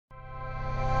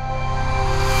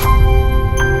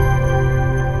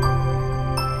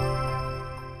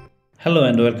Hello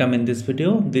and welcome in this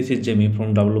video. This is Jamie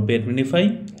from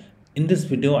WP825. In this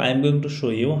video, I am going to show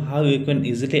you how you can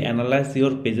easily analyze your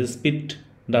Pagespeed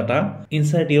data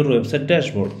inside your website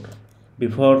dashboard.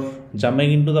 Before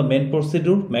jumping into the main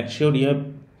procedure, make sure you have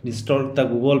installed the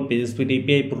Google Pagespeed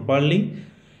API properly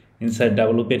inside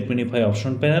WP825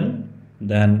 option panel,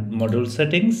 then module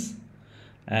settings,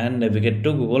 and navigate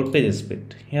to Google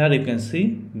Pagespeed. Here you can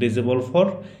see disable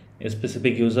for a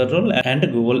specific user role and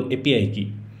Google API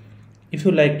key. If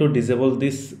you like to disable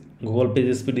this Google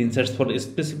Pagespeed Insights for a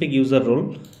specific user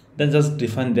role, then just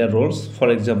define their roles. For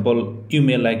example, you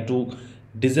may like to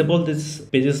disable this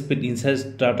Pagespeed Insights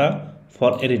data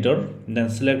for editor, then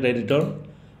select editor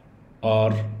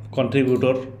or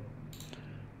contributor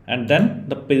and then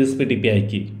the Pagespeed API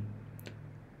key.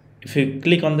 If you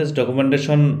click on this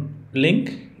documentation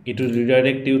link, it will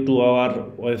redirect you to our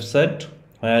website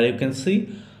where you can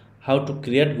see how to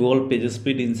create Google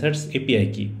Pagespeed Insights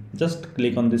API key. Just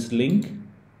click on this link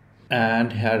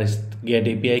and here is get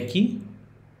API key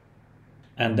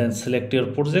and then select your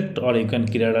project, or you can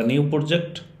create a new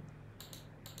project.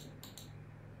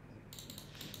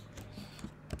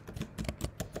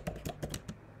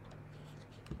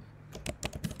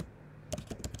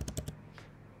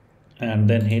 And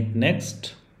then hit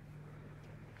next.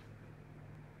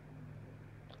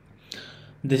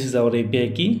 This is our API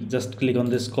key. Just click on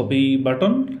this copy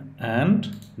button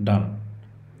and done.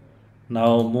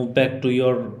 Now move back to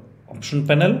your option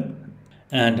panel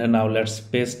and now let's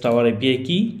paste our API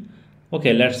key.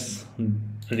 Okay, let's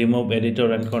remove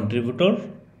editor and contributor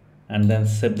and then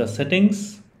save the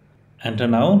settings. And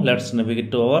now let's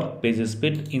navigate to our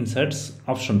Pagespeed Insights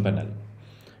option panel.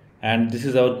 And this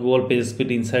is our Google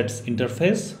Pagespeed Insights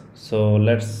interface. So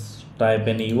let's type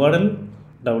any URL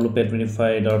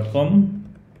wp825.com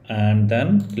and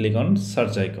then click on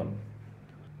search icon.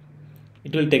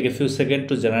 It will take a few seconds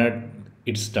to generate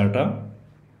its data.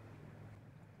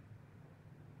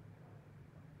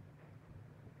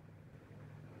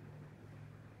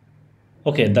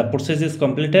 Okay, the process is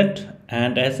completed,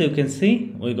 and as you can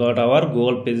see, we got our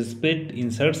Google Pagespeed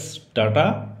Insights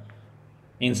data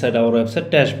inside our website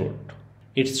dashboard.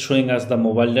 It's showing us the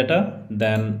mobile data,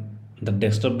 then the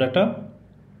desktop data,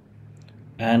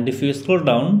 and if you scroll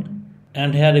down,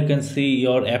 and here you can see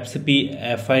your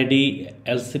FCP, FID,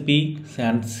 LCP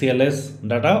and CLS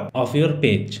data of your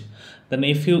page. Then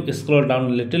if you scroll down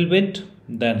a little bit,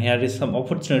 then here is some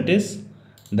opportunities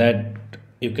that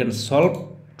you can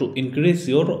solve to increase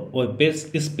your web page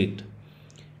speed.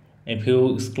 If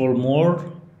you scroll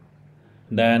more,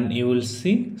 then you will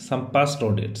see some past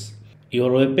audits.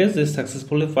 Your web page is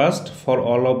successfully passed for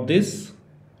all of these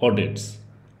audits.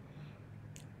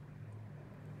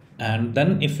 And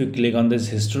then if you click on this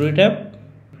history tab,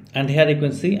 and here you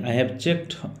can see I have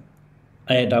checked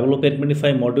a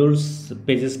WP825 modules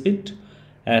page speed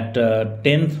at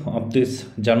 10th of this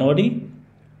January.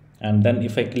 And then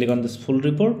if I click on this full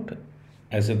report,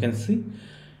 as you can see,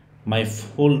 my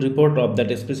full report of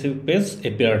that specific page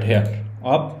appeared here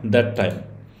of that time.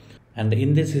 And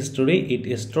in this history,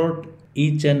 it stored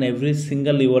each and every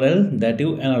single URL that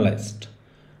you analyzed.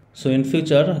 So in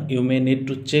future, you may need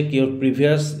to check your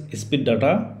previous speed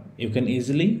data. You can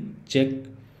easily check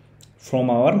from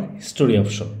our history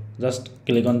option. Just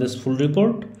click on this full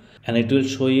report and it will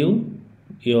show you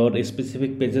your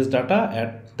specific pages data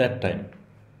at that time.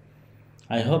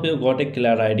 I hope you got a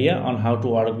clear idea on how to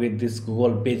work with this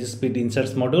Google Pagespeed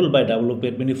Insights module by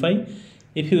WP825.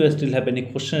 If you still have any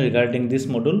question regarding this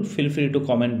module, feel free to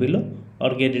comment below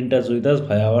or get in touch with us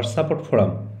via our support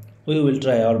forum. We will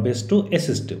try our best to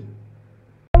assist you.